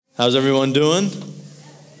How's everyone doing?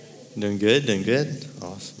 Doing good, doing good.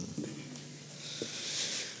 Awesome.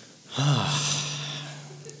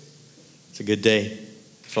 It's a good day.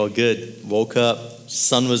 Felt good. Woke up,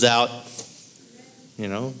 sun was out.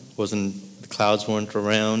 The clouds weren't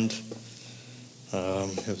around.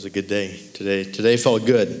 It was a good day. Today felt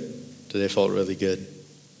good. Today felt really good.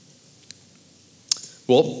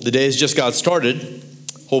 Well, the day has just got started.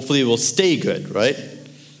 Hopefully it will stay good, right?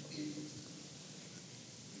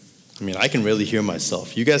 I can really hear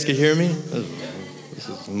myself. You guys can hear me? This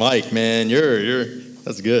is Mike, man.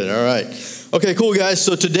 That's good. All right. Okay, cool, guys.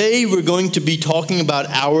 So today we're going to be talking about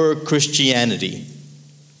our Christianity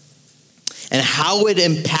and how it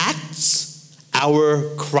impacts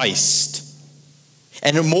our Christ.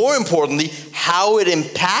 And more importantly, how it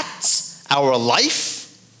impacts our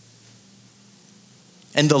life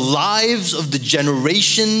and the lives of the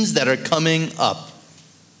generations that are coming up.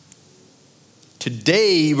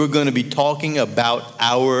 Today, we're going to be talking about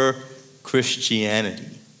our Christianity.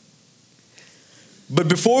 But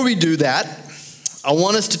before we do that, I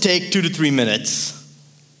want us to take 2 to 3 minutes.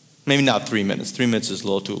 Maybe not 3 minutes. 3 minutes is a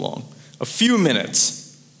little too long. A few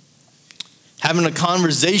minutes. Having a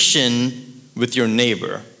conversation with your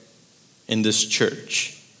neighbor in this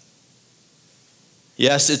church.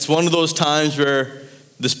 Yes, it's one of those times where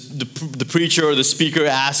the preacher or the speaker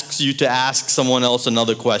asks you to ask someone else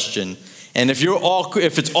another question. And if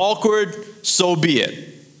it's awkward, so be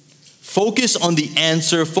it. Focus on the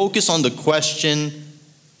answer. Focus on the question.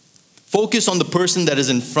 Focus on the person that is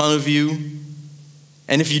in front of you.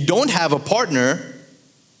 And if you don't have a partner,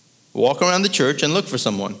 walk around the church and look for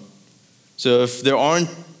someone. So if there aren't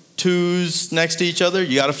twos next to each other,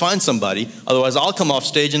 you got to find somebody. Otherwise, I'll come off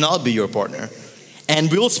stage and I'll be your partner. And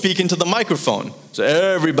we'll speak into the microphone so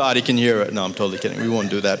everybody can hear it. No, I'm totally kidding. We won't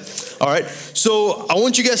do that. All right. So I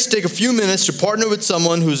want you guys to take a few minutes to partner with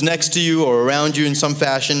someone who's next to you or around you in some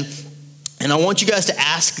fashion. And I want you guys to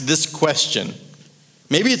ask this question.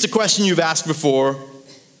 Maybe it's a question you've asked before.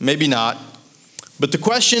 Maybe not. But the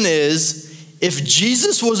question is, if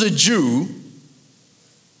Jesus was a Jew,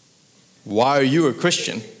 why are you a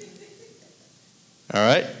Christian? All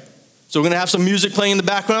right. So we're going to have some music playing in the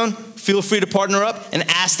background. Feel free to partner up and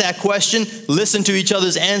ask that question. Listen to each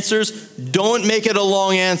other's answers. Don't make it a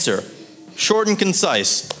long answer. Short and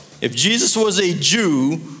concise. If Jesus was a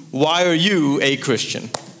Jew, why are you a Christian?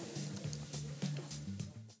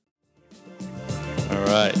 All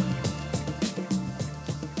right.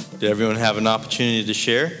 Did everyone have an opportunity to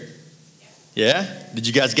share? Yeah? Did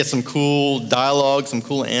you guys get some cool dialogue, some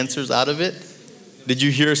cool answers out of it? Did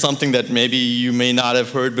you hear something that maybe you may not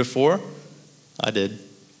have heard before? I did.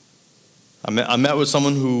 I met with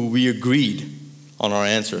someone who we agreed on our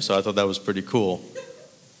answer, so I thought that was pretty cool.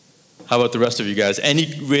 How about the rest of you guys?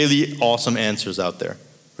 Any really awesome answers out there?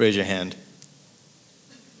 Raise your hand.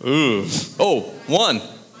 Ooh. Oh, one.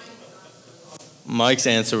 Mike's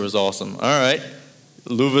answer was awesome. All right.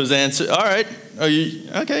 Luva's answer. All right.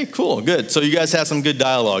 Okay, cool. Good. So you guys had some good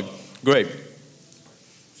dialogue. Great.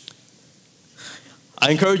 I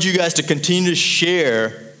encourage you guys to continue to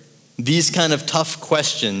share these kind of tough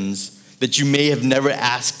questions that you may have never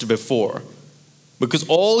asked before. Because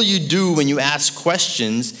all you do when you ask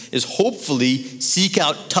questions is hopefully seek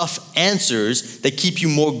out tough answers that keep you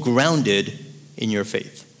more grounded in your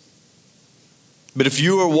faith. But if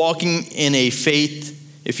you are walking in a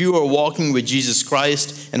faith, if you are walking with Jesus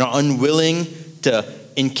Christ and are unwilling to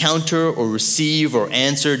encounter or receive or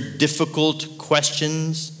answer difficult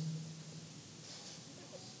questions,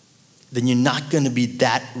 then you're not going to be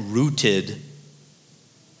that rooted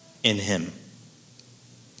in Him.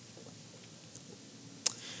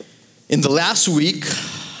 In the last week,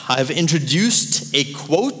 I've introduced a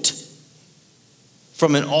quote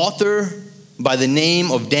from an author by the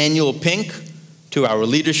name of Daniel Pink to our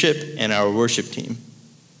leadership and our worship team.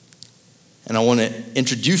 And I want to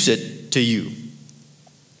introduce it to you.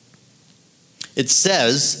 It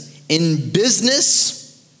says, in business,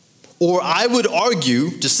 or I would argue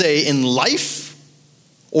to say in life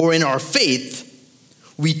or in our faith,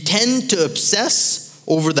 we tend to obsess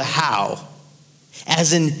over the how.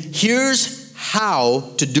 As in, here's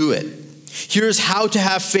how to do it. Here's how to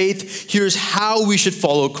have faith. Here's how we should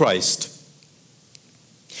follow Christ.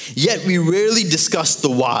 Yet we rarely discuss the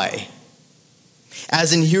why.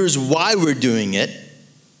 As in, here's why we're doing it.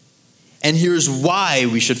 And here's why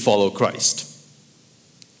we should follow Christ.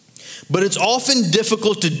 But it's often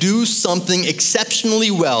difficult to do something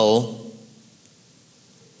exceptionally well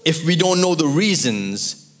if we don't know the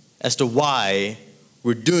reasons as to why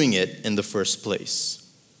we're doing it in the first place.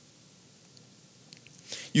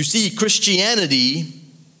 You see, Christianity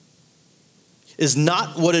is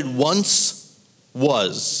not what it once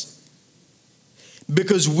was.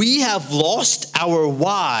 Because we have lost our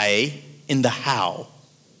why in the how.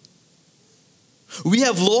 We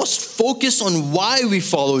have lost focus on why we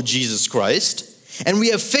follow Jesus Christ, and we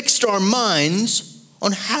have fixed our minds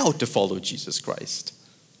on how to follow Jesus Christ.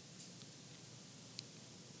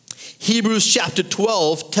 Hebrews chapter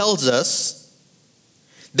 12 tells us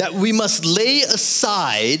that we must lay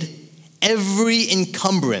aside every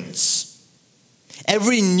encumbrance,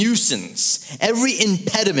 every nuisance, every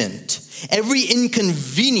impediment, every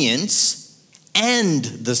inconvenience, and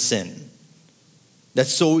the sin that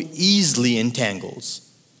so easily entangles.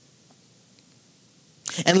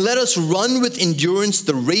 And let us run with endurance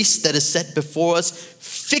the race that is set before us,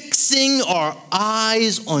 fixing our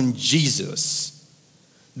eyes on Jesus,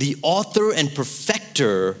 the author and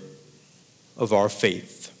perfecter of our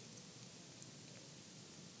faith.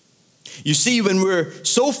 You see, when we're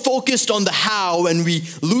so focused on the how and we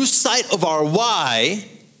lose sight of our why,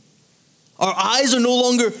 our eyes are no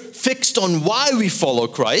longer fixed on why we follow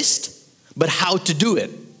Christ, but how to do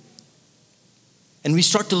it. And we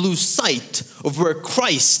start to lose sight of where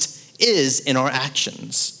Christ is in our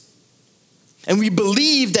actions. And we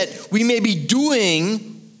believe that we may be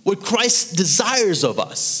doing what Christ desires of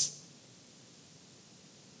us.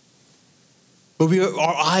 But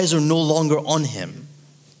our eyes are no longer on him.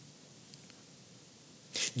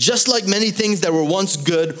 Just like many things that were once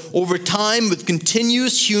good, over time with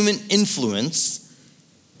continuous human influence,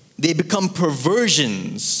 they become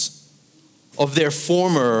perversions of their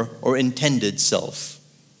former or intended self.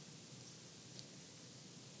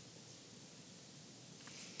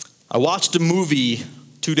 I watched a movie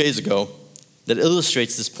 2 days ago that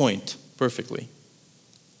illustrates this point perfectly.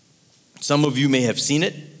 Some of you may have seen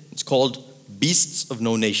it. It's called Beasts of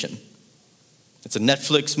No Nation. It's a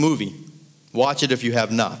Netflix movie. Watch it if you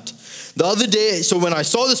have not. The other day, so when I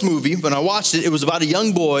saw this movie, when I watched it, it was about a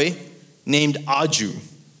young boy named Aju,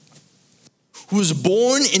 who was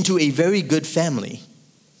born into a very good family.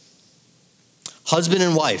 Husband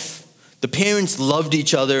and wife. The parents loved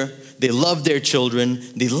each other. They loved their children.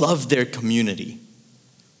 They loved their community.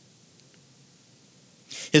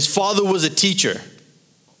 His father was a teacher,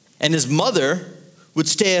 and his mother would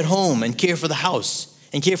stay at home and care for the house,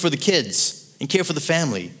 and care for the kids, and care for the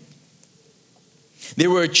family. They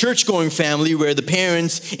were a church-going family where the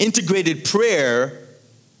parents integrated prayer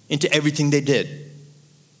into everything they did.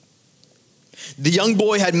 The young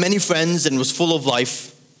boy had many friends and was full of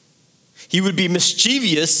life. He would be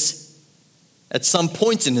mischievous at some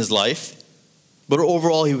points in his life, but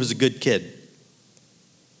overall he was a good kid.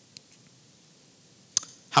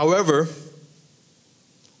 However,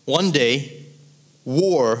 one day,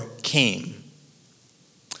 war came.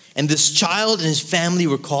 And this child and his family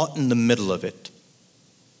were caught in the middle of it.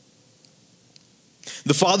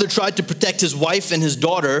 The father tried to protect his wife and his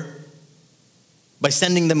daughter by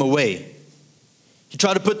sending them away. He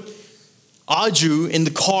tried to put Aju in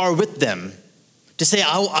the car with them to say,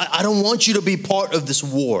 I don't want you to be part of this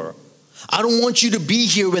war. I don't want you to be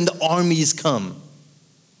here when the armies come.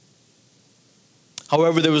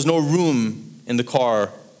 However, there was no room in the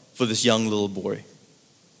car for this young little boy.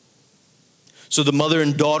 So the mother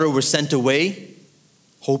and daughter were sent away,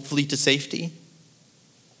 hopefully to safety.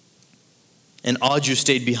 And Aju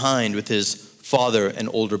stayed behind with his father and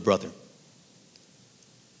older brother.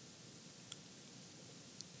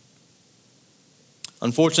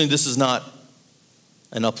 Unfortunately, this is not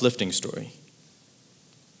an uplifting story.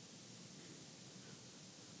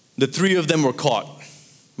 The three of them were caught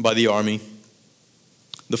by the army.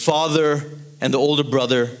 The father and the older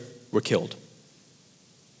brother were killed.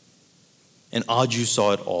 And Aju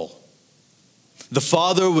saw it all. The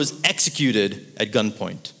father was executed at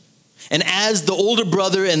gunpoint. And as the older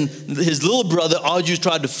brother and his little brother, Aju,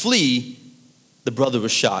 tried to flee, the brother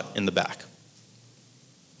was shot in the back.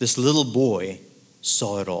 This little boy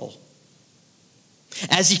saw it all.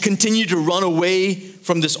 As he continued to run away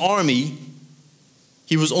from this army,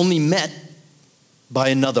 he was only met by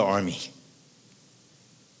another army.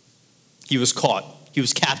 He was caught. He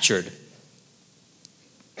was captured.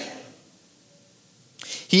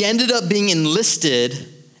 He ended up being enlisted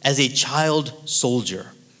as a child soldier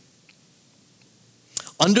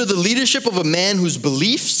under the leadership of a man whose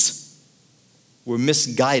beliefs were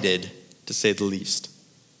misguided, to say the least.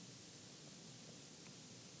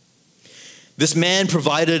 This man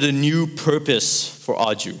provided a new purpose for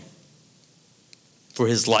Aju, for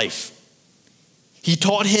his life. He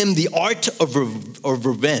taught him the art of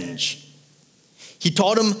revenge. He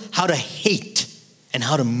taught him how to hate and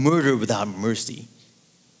how to murder without mercy.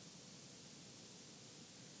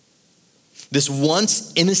 This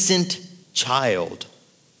once innocent child,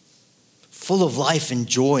 full of life and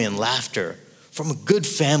joy and laughter, from a good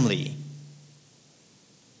family,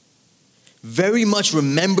 very much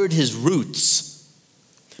remembered his roots,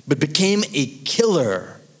 but became a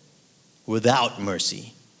killer without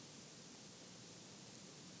mercy.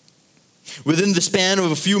 Within the span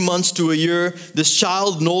of a few months to a year, this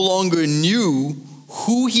child no longer knew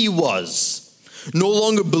who he was, no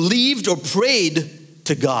longer believed or prayed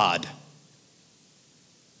to God,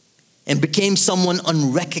 and became someone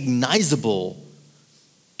unrecognizable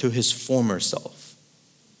to his former self.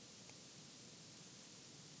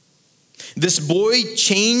 This boy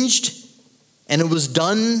changed, and it was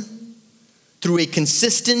done through a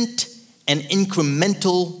consistent and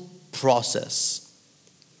incremental process.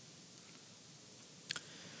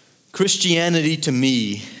 Christianity to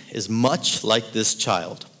me is much like this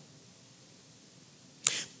child.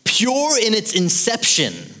 Pure in its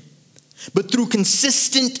inception, but through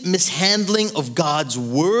consistent mishandling of God's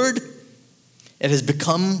word, it has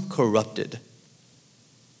become corrupted.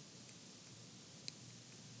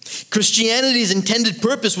 Christianity's intended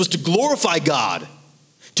purpose was to glorify God,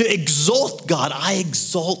 to exalt God. I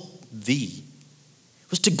exalt thee.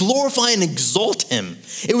 It was to glorify and exalt him.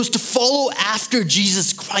 It was to follow after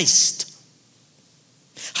Jesus Christ.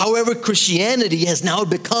 However, Christianity has now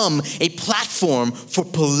become a platform for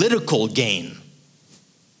political gain.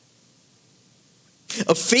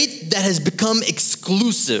 A faith that has become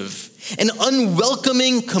exclusive, an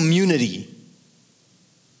unwelcoming community.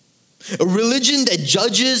 A religion that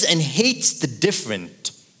judges and hates the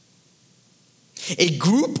different. A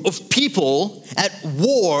group of people at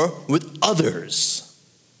war with others.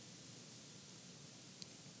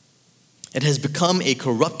 It has become a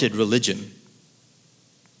corrupted religion.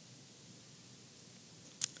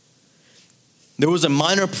 There was a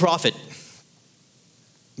minor prophet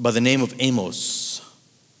by the name of Amos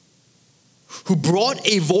who brought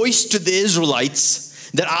a voice to the Israelites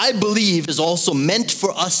that I believe is also meant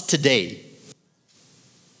for us today.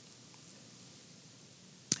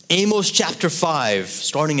 Amos chapter 5,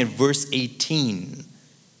 starting at verse 18.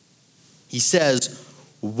 He says,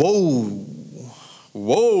 "Woe,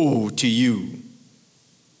 woe to you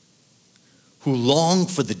who long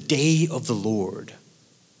for the day of the Lord.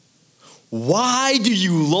 Why do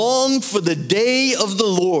you long for the day of the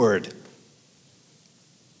Lord?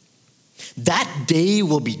 That day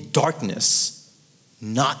will be darkness,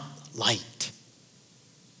 not light.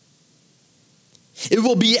 It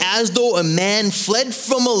will be as though a man fled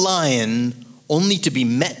from a lion only to be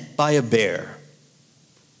met by a bear.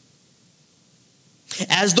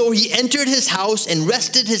 As though he entered his house and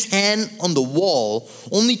rested his hand on the wall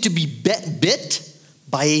only to be bit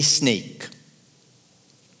by a snake.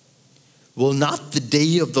 Will not the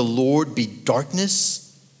day of the Lord be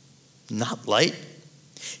darkness, not light?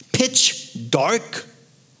 Pitch dark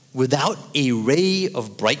without a ray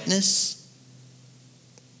of brightness?"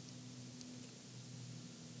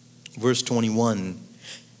 Verse 21,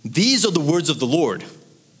 "These are the words of the Lord,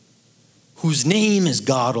 whose name is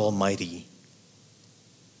God Almighty.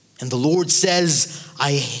 And the Lord says,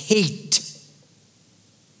 I hate,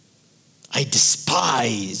 I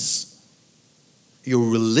despise your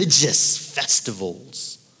religious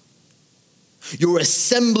festivals. Your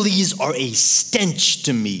assemblies are a stench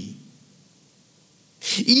to me.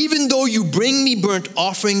 Even though you bring me burnt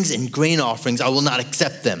offerings and grain offerings, I will not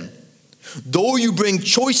accept them. Though you bring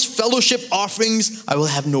choice fellowship offerings, I will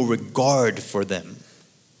have no regard for them.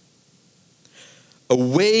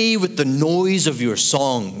 Away with the noise of your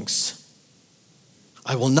songs.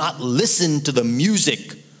 I will not listen to the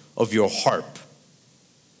music of your harp.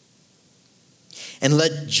 And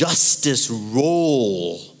let justice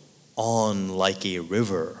roll on like a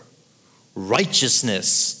river,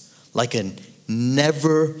 righteousness like a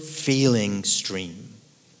never-failing stream."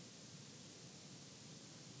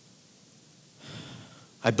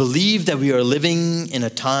 I believe that we are living in a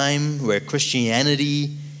time where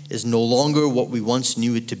Christianity is no longer what we once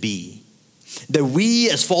knew it to be. That we,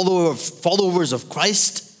 as followers of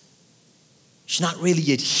Christ, should not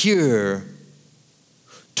really adhere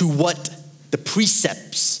to what the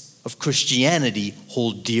precepts of Christianity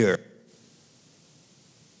hold dear.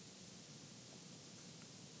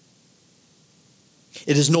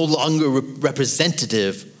 It is no longer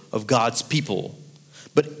representative of God's people,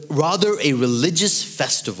 but rather a religious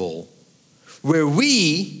festival where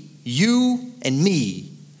we, you and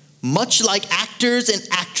me, much like actors and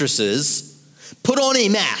actresses, put on a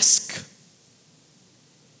mask,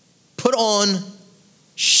 put on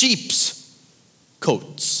sheep's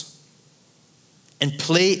coats, and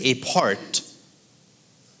play a part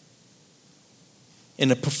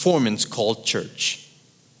in a performance called church.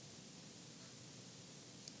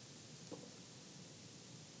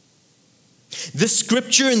 This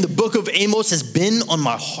scripture in the book of Amos has been on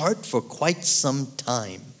my heart for quite some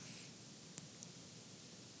time.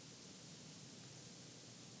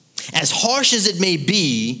 As harsh as it may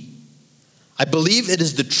be, I believe it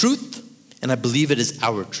is the truth, and I believe it is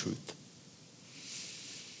our truth.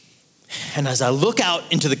 And as I look out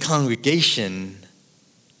into the congregation,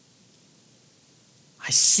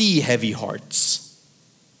 I see heavy hearts.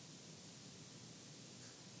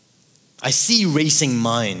 I see racing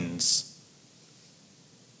minds.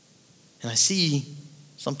 And I see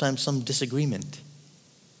sometimes some disagreement.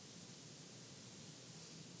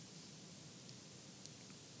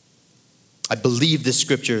 I believe this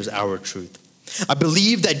scripture is our truth. I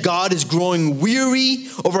believe that God is growing weary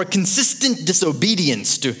of our consistent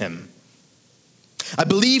disobedience to him. I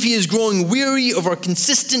believe he is growing weary of our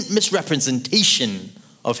consistent misrepresentation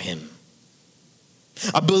of him.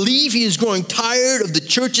 I believe he is growing tired of the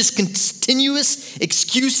church's continuous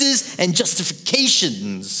excuses and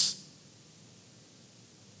justifications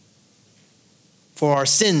for our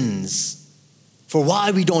sins, for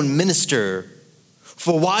why we don't minister,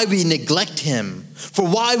 for why we neglect him, for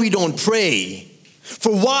why we don't pray,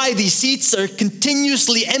 for why these seats are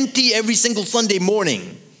continuously empty every single Sunday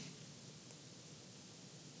morning.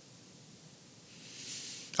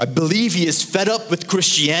 I believe he is fed up with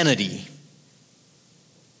Christianity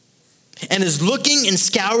and is looking and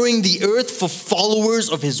scouring the earth for followers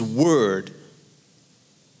of his word,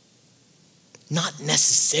 not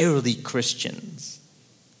necessarily Christians.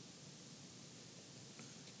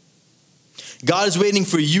 God is waiting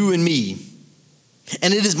for you and me,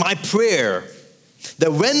 and it is my prayer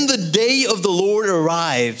that when the day of the Lord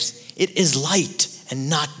arrives, it is light and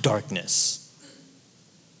not darkness.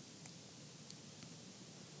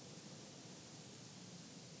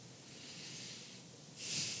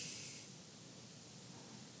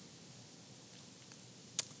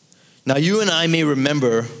 Now, you and I may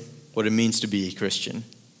remember what it means to be a Christian.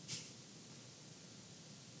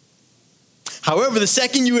 However, the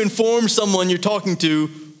second you inform someone you're talking to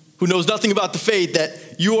who knows nothing about the faith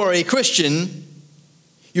that you are a Christian,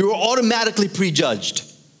 you are automatically prejudged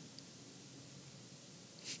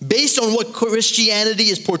based on what Christianity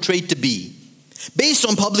is portrayed to be, based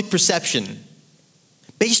on public perception,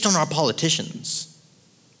 based on our politicians.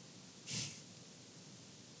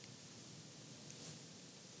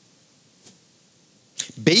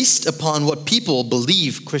 Based upon what people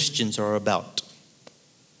believe Christians are about.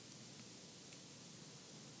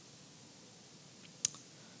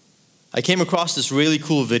 I came across this really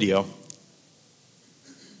cool video.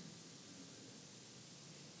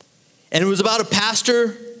 And it was about a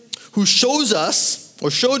pastor who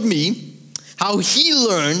showed me how he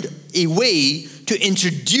learned a way to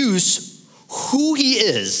introduce who he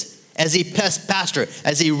is as a pastor,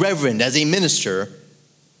 as a reverend, as a minister,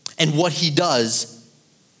 and what he does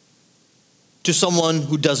to someone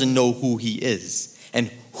who doesn't know who he is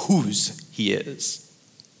and whose he is.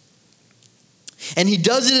 And he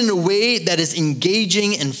does it in a way that is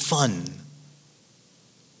engaging and fun.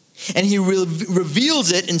 And he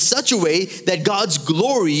reveals it in such a way that God's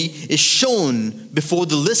glory is shown before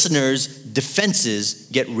the listeners' defenses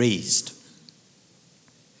get raised.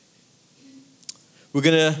 We're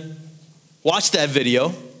going to watch that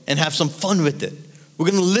video and have some fun with it. We're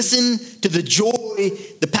going to listen to the joy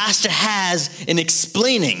the pastor has in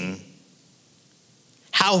explaining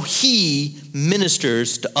how he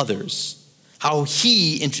ministers to others, how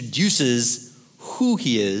he introduces who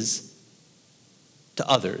he is to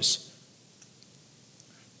others.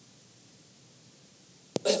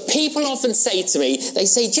 People often say to me, they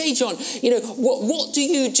say, J. John, what do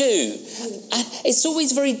you do? And it's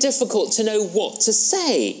always very difficult to know what to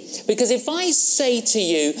say. Because if I say to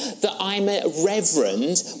you that I'm a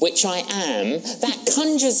reverend, which I am, that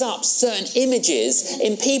conjures up certain images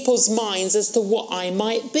in people's minds as to what I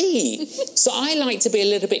might be. So I like to be a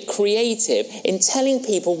little bit creative in telling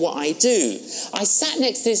people what I do. I sat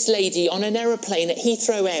next to this lady on an aeroplane at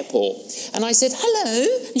Heathrow Airport, and I said,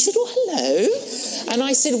 hello. And she said, oh, hello. And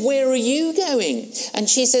I said, where are you going? And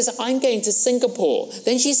she says, I'm going to Singapore.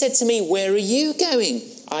 Then she said to me, where are you going?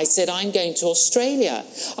 I said, I'm going to Australia.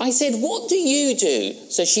 I said, what do you do?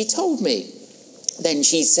 So she told me. Then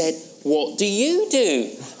she said, what do you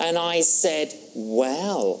do? And I said,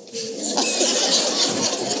 well,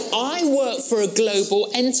 I work for a global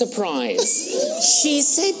enterprise. She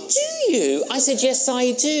said, do you? I said, yes,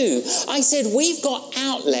 I do. I said, we've got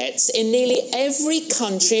outlets in nearly every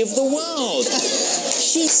country of the world.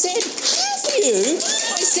 She said, have you?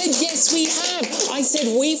 I I said, yes, we have. I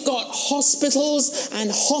said, we've got hospitals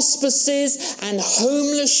and hospices and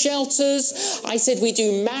homeless shelters. I said, we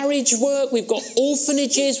do marriage work. We've got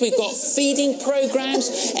orphanages. We've got feeding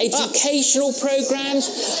programs, educational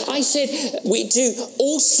programs. I said, we do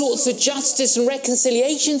all sorts of justice and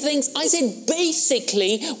reconciliation things. I said,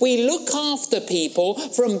 basically, we look after people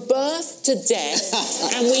from birth to death,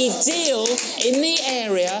 and we deal in the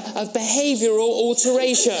area of behavioral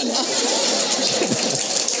alteration.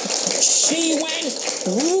 She went,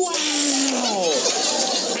 wow!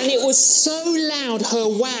 And it was so loud, her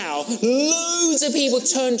wow. Loads of people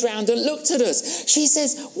turned around and looked at us. She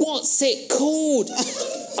says, what's it called?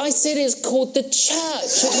 I said, it's called the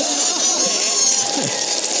church.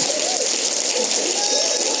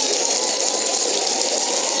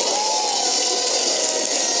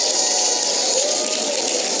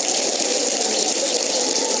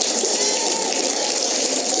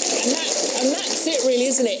 And that's it really,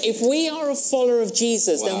 isn't it? If we are a follower of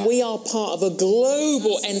Jesus, then we are part of a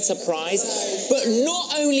global enterprise. But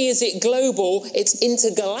not only is it global, it's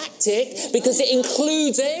intergalactic because it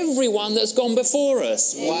includes everyone that's gone before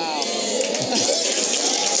us. Wow.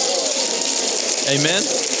 Amen.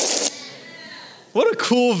 What a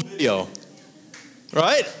cool video,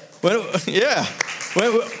 right? When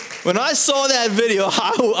I saw that video,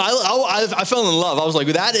 I fell in love. I was like,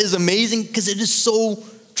 that is amazing because it is so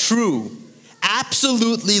true.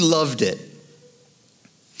 Absolutely loved it.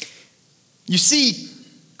 You see,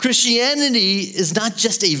 Christianity is not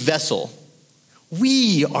just a vessel.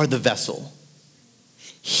 We are the vessel.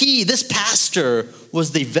 This pastor,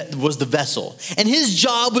 was the vessel. And his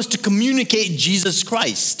job was to communicate Jesus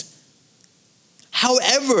Christ.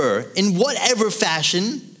 However, in whatever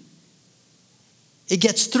fashion, it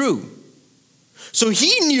gets through. So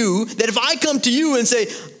he knew that if I come to you and say,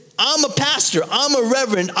 I'm a pastor, I'm a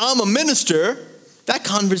reverend, I'm a minister, that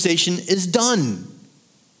conversation is done.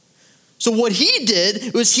 So what he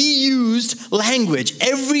did was he used language,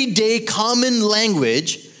 everyday common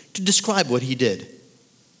language, to describe what he did.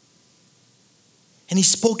 And he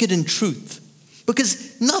spoke it in truth,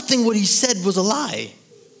 because nothing what he said was a lie.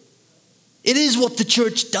 It is what the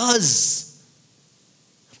church does.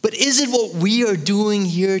 But is it what we are doing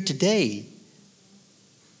here today?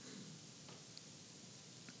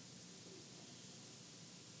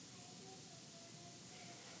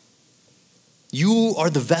 You are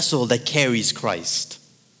the vessel that carries Christ,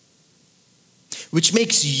 which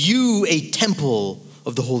makes you a temple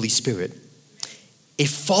of the Holy Spirit, a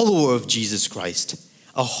follower of Jesus Christ,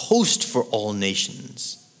 a host for all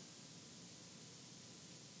nations.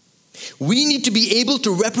 We need to be able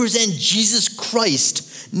to represent Jesus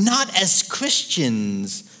Christ, not as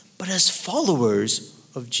Christians, but as followers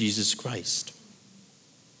of Jesus Christ.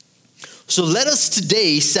 So let us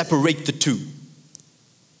today separate the two.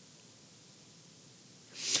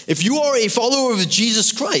 If you are a follower of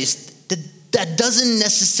Jesus Christ, that doesn't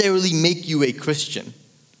necessarily make you a Christian.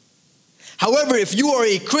 However, if you are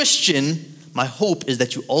a Christian, my hope is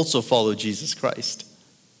that you also follow Jesus Christ.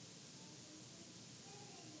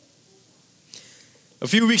 A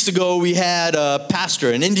few weeks ago, we had a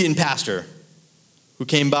pastor, an Indian pastor, who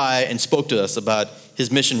came by and spoke to us about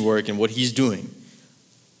his mission work and what he's doing.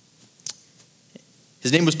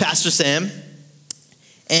 His name was Pastor Sam,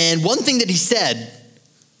 and one thing that he said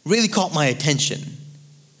really caught my attention.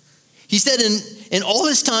 He said in all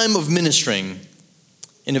his time of ministering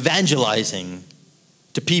and evangelizing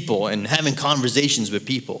to people and having conversations with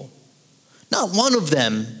people, not one of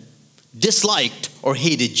them disliked or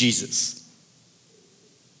hated Jesus.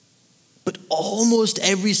 But almost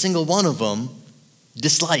every single one of them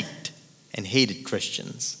disliked and hated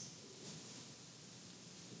Christians.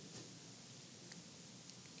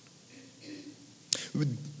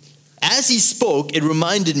 As he spoke, it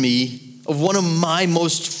reminded me of one of my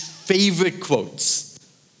most favorite quotes.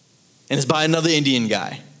 And it's by another Indian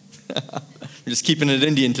guy. We're just keeping it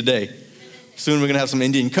Indian today. Soon we're going to have some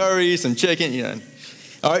Indian curry, some chicken, you know.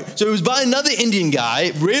 All right, so it was by another Indian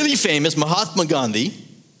guy, really famous, Mahatma Gandhi.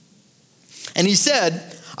 And he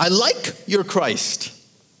said, I like your Christ.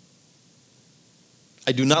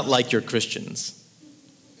 I do not like your Christians.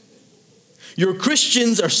 Your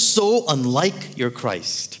Christians are so unlike your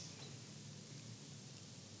Christ.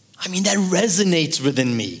 I mean, that resonates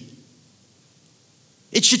within me.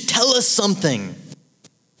 It should tell us something.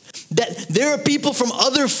 That there are people from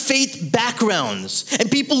other faith backgrounds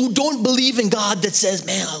and people who don't believe in God that says,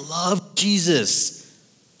 man, I love Jesus.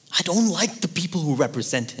 I don't like the people who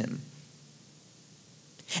represent him.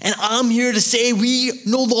 And I'm here to say we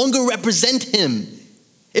no longer represent him.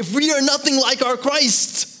 If we are nothing like our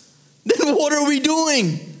Christ, then what are we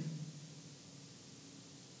doing?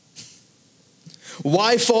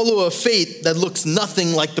 Why follow a faith that looks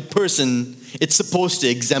nothing like the person it's supposed to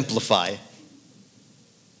exemplify?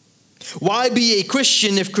 Why be a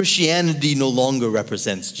Christian if Christianity no longer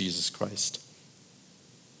represents Jesus Christ?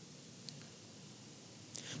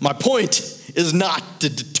 My point is not to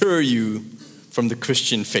deter you from the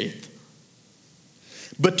Christian faith,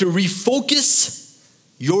 but to refocus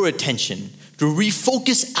your attention, to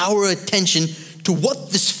refocus our attention to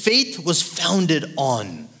what this faith was founded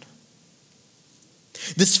on.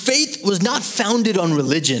 This faith was not founded on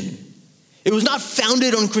religion. It was not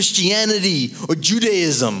founded on Christianity or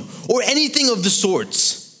Judaism or anything of the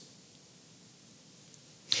sorts.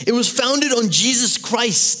 It was founded on Jesus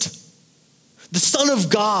Christ, the Son of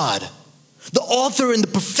God, the author and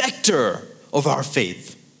the perfecter of our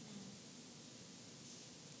faith.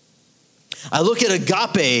 I look at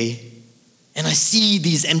agape and I see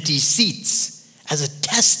these empty seats as a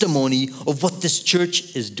testimony of what this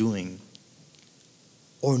church is doing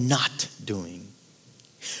or not doing.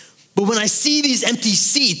 But when I see these empty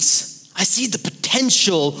seats, I see the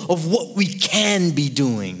potential of what we can be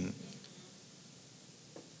doing.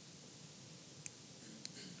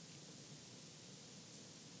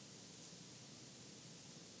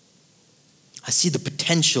 I see the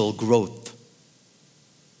potential growth.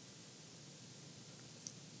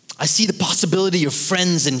 I see the possibility of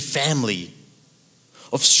friends and family,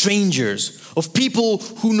 of strangers, of people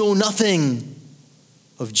who know nothing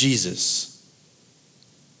of Jesus.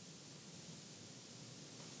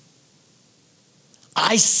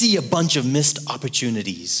 I see a bunch of missed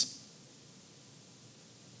opportunities.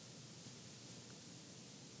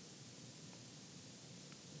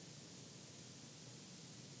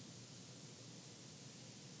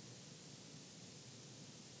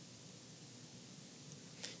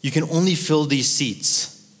 You can only fill these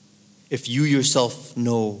seats if you yourself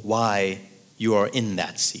know why you are in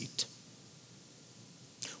that seat.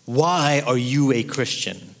 Why are you a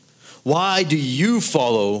Christian? Why do you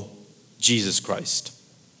follow Jesus Christ?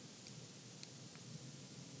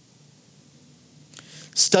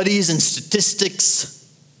 Studies and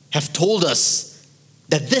statistics have told us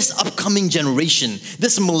that this upcoming generation,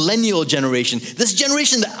 this millennial generation, this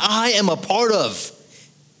generation that I am a part of,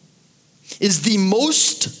 is the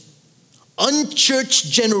most unchurched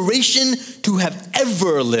generation to have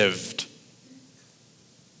ever lived.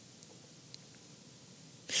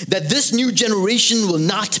 That this new generation will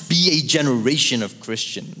not be a generation of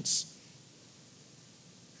Christians.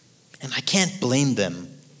 And I can't blame them.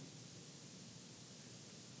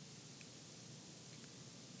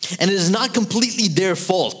 And it is not completely their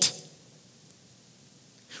fault.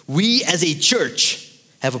 We as a church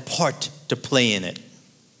have a part to play in it.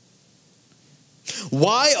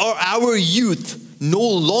 Why are our youth no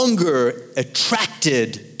longer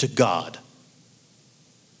attracted to God?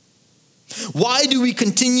 Why do we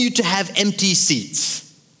continue to have empty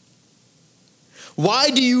seats? Why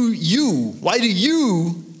do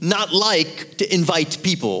you not like to invite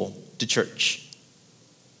people to church?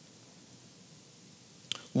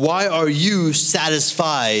 Why are you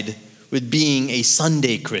satisfied with being a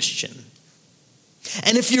Sunday Christian?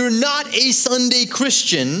 And if you're not a Sunday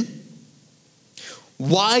Christian,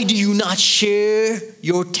 why do you not share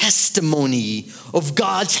your testimony of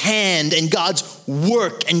God's hand and God's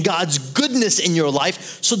work and God's goodness in your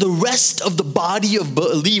life so the rest of the body of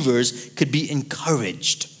believers could be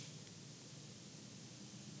encouraged?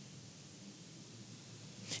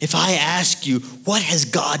 If I ask you, what has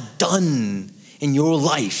God done in your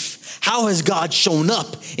life? How has God shown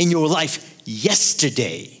up in your life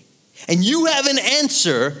yesterday? And you have an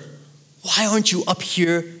answer, why aren't you up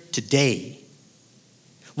here today?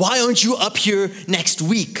 Why aren't you up here next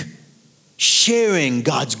week sharing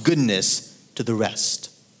God's goodness to the rest?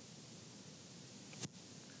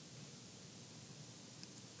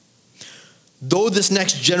 Though this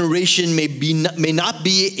next generation may not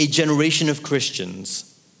be a generation of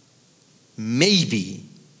Christians, maybe,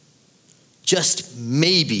 just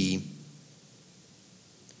maybe,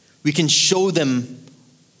 we can show them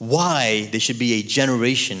why they should be a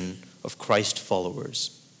generation of Christ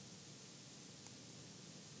followers.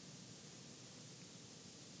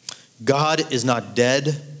 God is not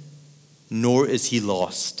dead, nor is he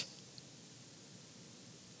lost.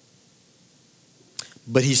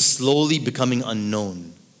 But he's slowly becoming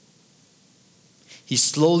unknown. He's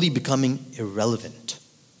slowly becoming irrelevant.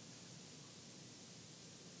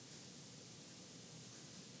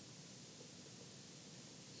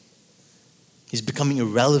 He's becoming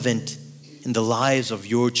irrelevant in the lives of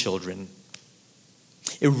your children,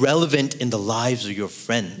 irrelevant in the lives of your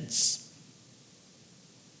friends.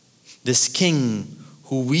 This king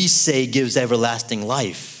who we say gives everlasting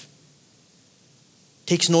life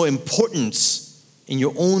takes no importance in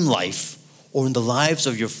your own life or in the lives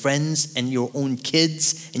of your friends and your own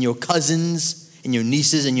kids and your cousins and your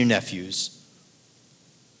nieces and your nephews.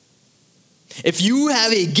 If you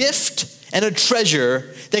have a gift and a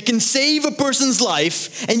treasure that can save a person's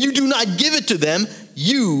life and you do not give it to them,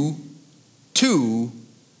 you too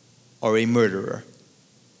are a murderer.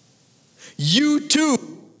 You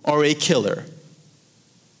too are a killer.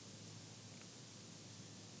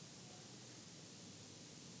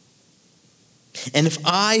 And if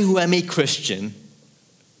I, who am a Christian,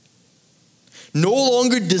 no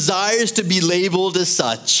longer desires to be labeled as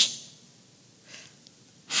such,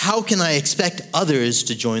 how can I expect others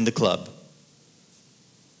to join the club?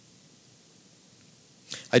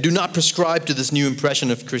 I do not prescribe to this new impression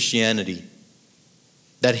of Christianity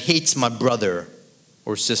that hates my brother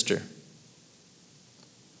or sister.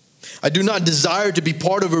 I do not desire to be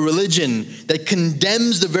part of a religion that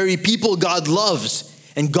condemns the very people God loves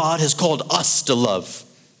and God has called us to love.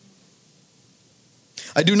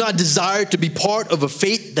 I do not desire to be part of a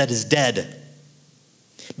faith that is dead,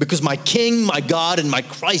 because my King, my God, and my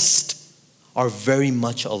Christ are very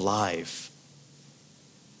much alive.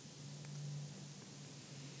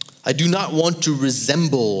 I do not want to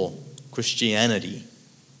resemble Christianity.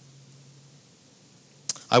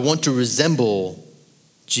 I want to resemble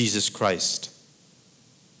Jesus Christ.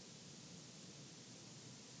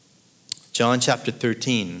 John chapter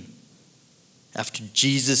 13, after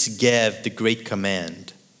Jesus gave the great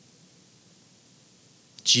command,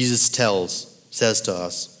 Jesus says to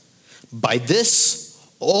us, "By this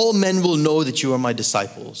all men will know that you are my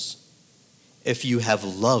disciples, if you have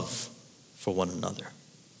love for one another."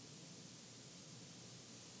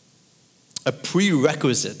 A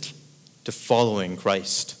prerequisite to following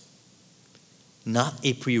Christ, not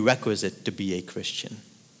a prerequisite to be a Christian.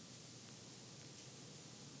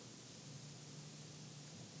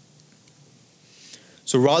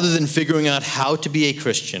 So rather than figuring out how to be a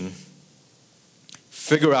Christian,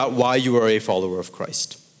 figure out why you are a follower of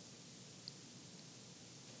Christ.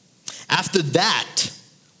 After that,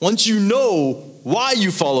 once you know why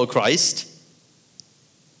you follow Christ,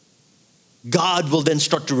 God will then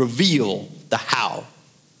start to reveal the how,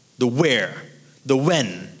 the where, the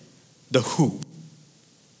when, the who.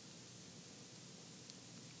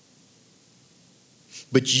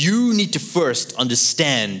 But you need to first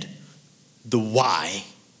understand the why.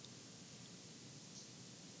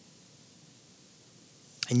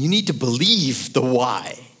 And you need to believe the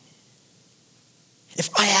why. If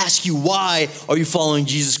I ask you, why are you following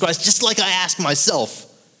Jesus Christ? Just like I ask myself,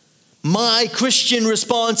 my Christian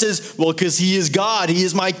response is, well, because he is God, he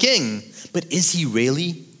is my King. But is he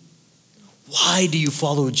really? Why do you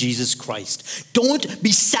follow Jesus Christ? Don't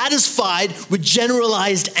be satisfied with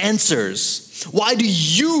generalized answers. Why do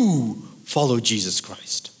you follow Jesus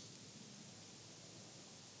Christ?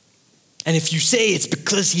 And if you say it's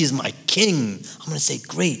because he is my King, I'm going to say,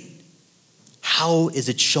 great. How is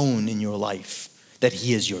it shown in your life that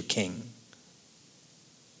he is your King?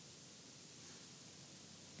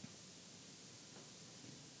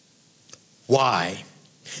 Why?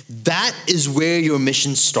 That is where your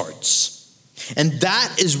mission starts. And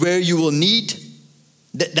that is where you will need,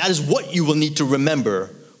 that is what you will need to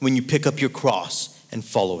remember when you pick up your cross and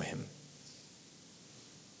follow him.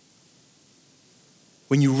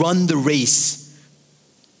 When you run the race,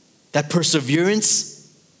 that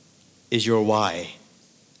perseverance is your why.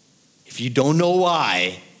 If you don't know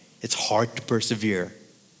why, it's hard to persevere.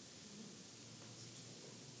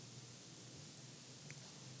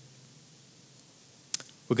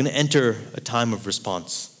 We're going to enter a time of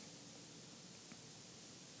response.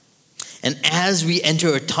 And as we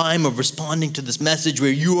enter a time of responding to this message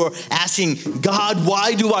where you are asking, God,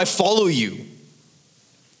 why do I follow you?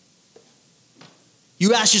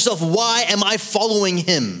 You ask yourself, why am I following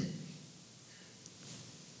him?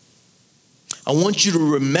 I want you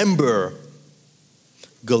to remember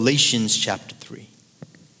Galatians chapter 3.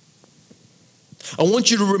 I want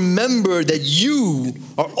you to remember that you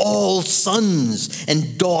are all sons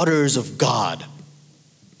and daughters of God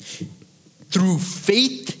through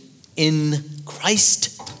faith in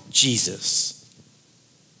Christ Jesus.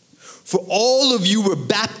 For all of you were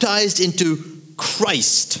baptized into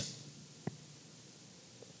Christ,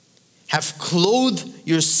 have clothed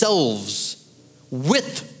yourselves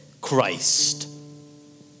with Christ.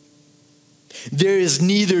 There is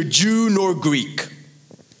neither Jew nor Greek.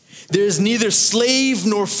 There is neither slave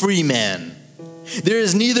nor free man. There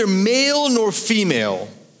is neither male nor female.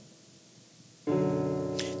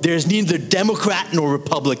 There is neither Democrat nor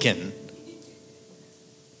Republican.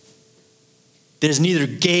 There is neither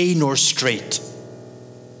gay nor straight.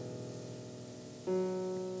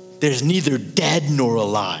 There's neither dead nor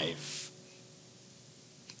alive.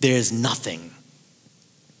 There is nothing.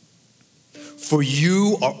 For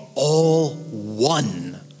you are all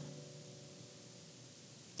one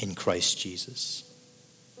in Christ Jesus.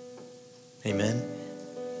 Amen.